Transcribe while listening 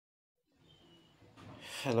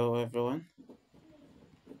Hello everyone.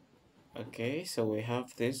 Okay, so we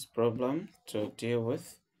have this problem to deal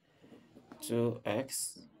with.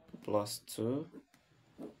 2x plus 2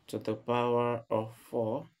 to the power of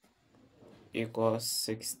 4 equals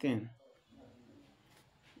 16.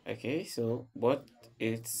 Okay, so what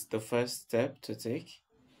is the first step to take?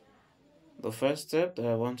 The first step that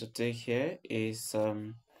I want to take here is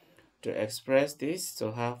to express this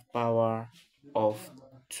to have power of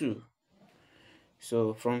 2.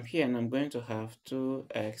 So from here, I'm going to have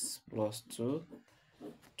 2x plus 2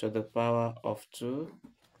 to the power of 2.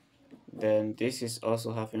 Then this is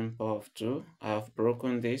also having power of 2. I have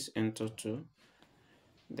broken this into 2.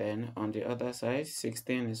 Then on the other side,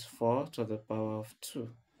 16 is 4 to the power of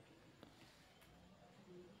 2.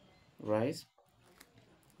 Right?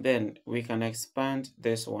 Then we can expand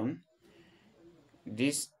this one.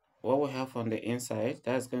 This, what we have on the inside,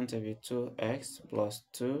 that's going to be 2x plus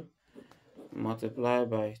 2 multiplied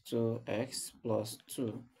by 2x plus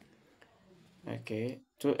 2. Okay,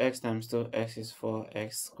 2x times 2x is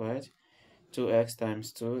 4x squared. 2x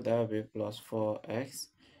times 2, that will be plus 4x.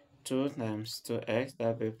 2 times 2x, that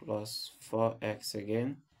will be plus 4x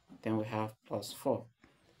again. Then we have plus 4.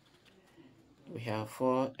 We have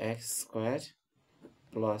 4x squared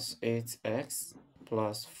plus 8x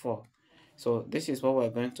plus 4. So this is what we're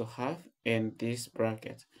going to have in this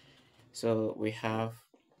bracket. So we have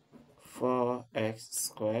 4x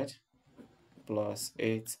squared plus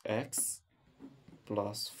 8x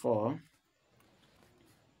plus 4.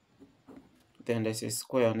 Then there's a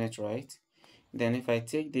square on it, right? Then if I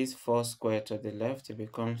take this 4 squared to the left, it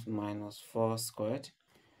becomes minus 4 squared,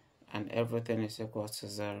 and everything is equal to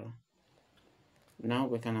 0. Now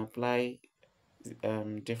we can apply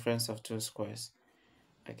difference of two squares.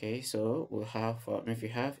 Okay, so we'll have, if you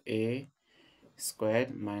have a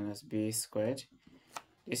squared minus b squared,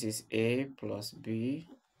 this is a plus b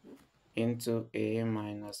into a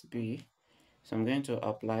minus b. So I'm going to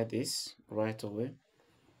apply this right away.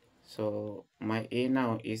 So my a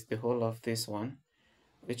now is the whole of this one,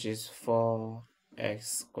 which is 4x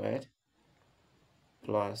squared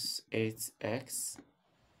plus 8x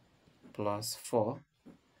plus 4.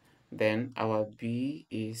 Then our b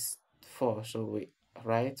is 4, so we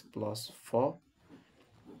write plus 4.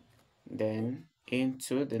 Then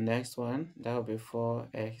into the next one, that will be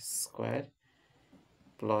 4x squared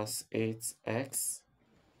plus 8x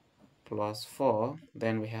plus 4.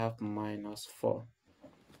 Then we have minus 4,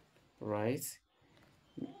 right?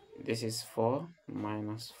 This is 4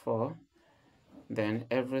 minus 4. Then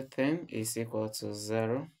everything is equal to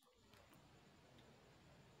 0.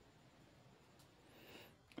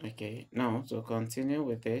 Okay, now to continue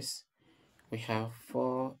with this, we have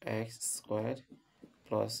 4x squared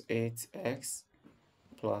plus 8x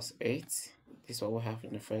plus 8. This is what we have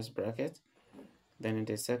in the first bracket. Then in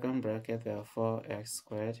the second bracket, we have 4x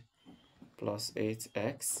squared plus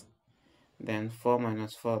 8x. Then 4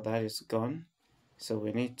 minus 4, that is gone. So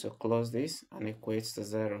we need to close this and equate to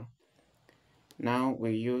 0. Now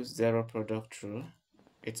we use 0 product rule.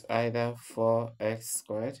 It's either 4x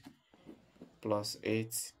squared plus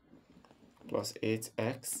 8 plus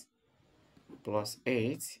 8x plus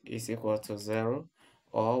 8 is equal to 0,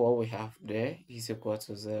 or what we have there is equal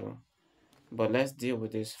to 0. But let's deal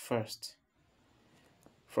with this first.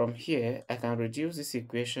 From here, I can reduce this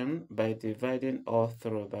equation by dividing all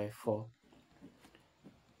through by 4,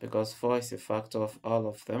 because 4 is a factor of all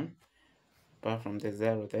of them, apart from the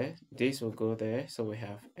 0 there. This will go there, so we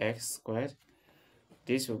have x squared.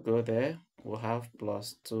 This will go there, we'll have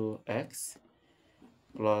plus 2x,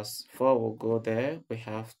 plus 4 will go there, we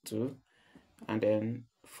have 2, and then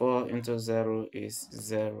 4 into 0 is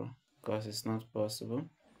 0, because it's not possible.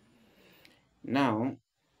 Now,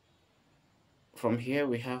 from here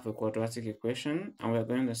we have a quadratic equation, and we're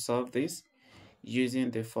going to solve this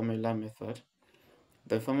using the formula method.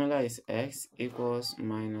 The formula is x equals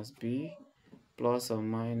minus b plus or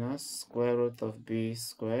minus square root of b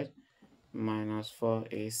squared minus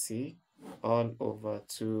 4ac all over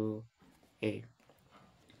 2a.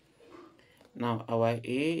 Now our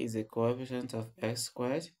a is a coefficient of x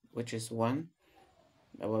squared, which is 1.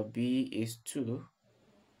 Our b is 2.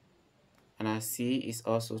 And our c is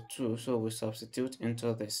also 2. So we substitute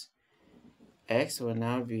into this. X will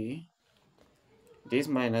now be, this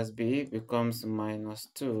minus b becomes minus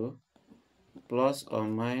 2. Plus or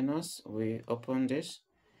minus, we open this.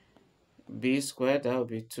 B squared, that will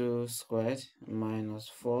be 2 squared minus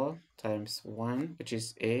 4 times 1, which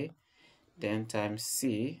is a. Then times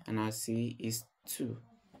c, and our c is 2.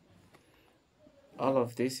 All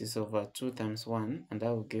of this is over 2 times 1, and that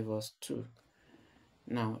will give us 2.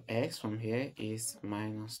 Now x from here is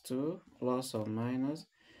minus 2 plus or minus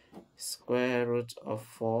square root of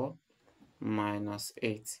 4 minus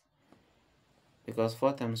 8, because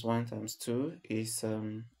 4 times 1 times 2 is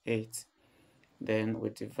 8. Then we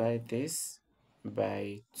divide this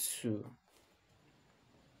by 2.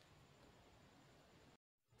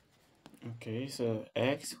 Okay, so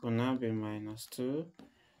x will now be minus 2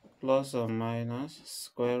 plus or minus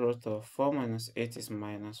square root of 4 minus 8 is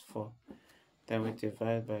minus 4. Then we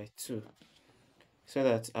divide by 2. So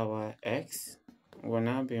that our x will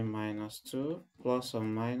now be minus 2 plus or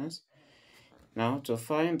minus. Now to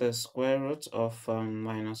find the square root of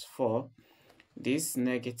minus 4, this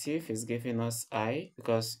negative is giving us I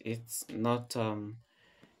because it's not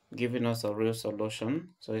giving us a real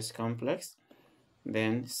solution, so it's complex.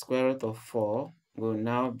 Then square root of 4 will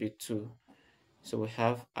now be 2. So we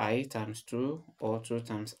have I times 2 or 2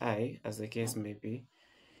 times I, as the case may be.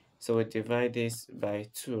 So we divide this by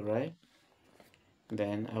 2, right?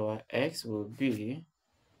 Then our x will be,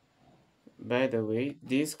 by the way,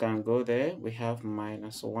 this can go there. We have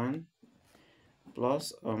minus 1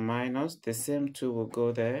 plus or minus, the same 2 will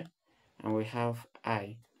go there, and we have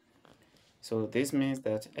I. So this means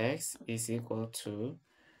that x is equal to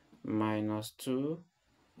minus 2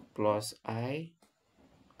 plus I,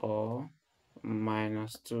 or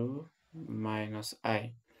minus 2 minus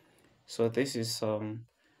I. So this is a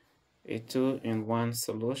 2-in-1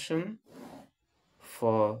 solution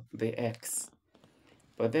for the x.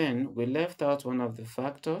 But then we left out one of the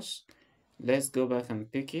factors. Let's go back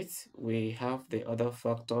and pick it. We have the other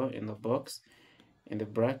factor in the box, in the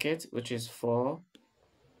bracket, which is 4x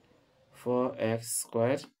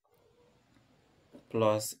squared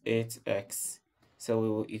plus 8x. So we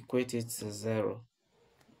will equate it to 0.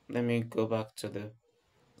 Let me go back to the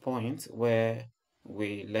point where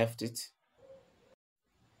we left it.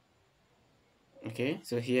 Okay,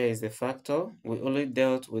 so here is the factor. We only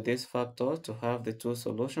dealt with this factor to have the two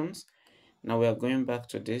solutions. Now we are going back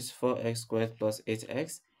to this 4x squared plus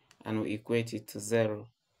 8x, and we equate it to 0.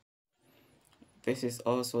 This is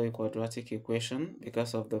also a quadratic equation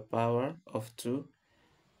because of the power of 2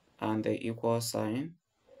 and the equal sign,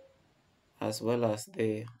 as well as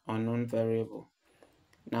the unknown variable.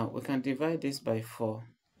 Now we can divide this by 4.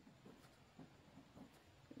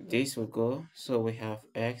 This will go, so we have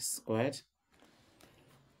x squared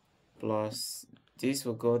plus this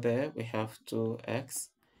will go there, we have 2x,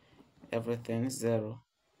 everything 0.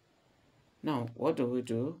 Now what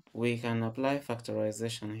do? We can apply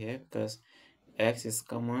factorization here because x is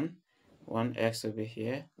common. 1x will be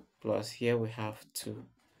here, plus here we have 2.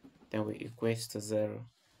 Then we equate to 0.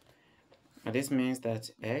 And this means that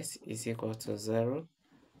x is equal to 0,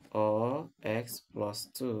 or x plus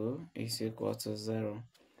 2 is equal to 0.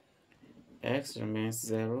 X remains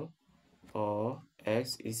 0, or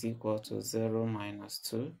x is equal to 0 minus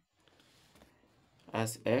 2.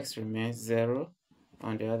 As x remains 0,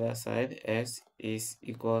 on the other side, x is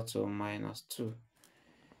equal to minus 2.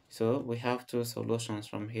 So we have two solutions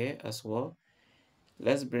from here as well.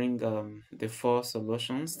 Let's bring the 4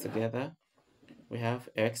 solutions together. We have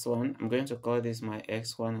x1. I'm going to call this my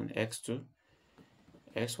x1 and x2.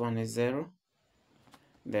 x1 is 0.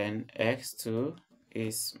 Then x2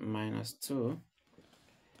 is minus 2.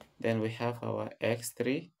 Then we have our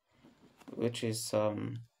x3, which is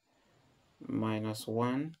minus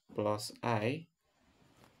 1 plus I.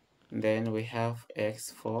 Then we have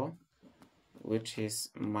x4, which is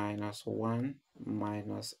minus 1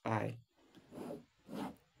 minus I.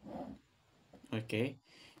 Okay,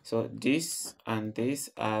 so this and this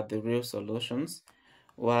are the real solutions,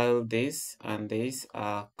 while this and this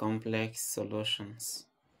are complex solutions.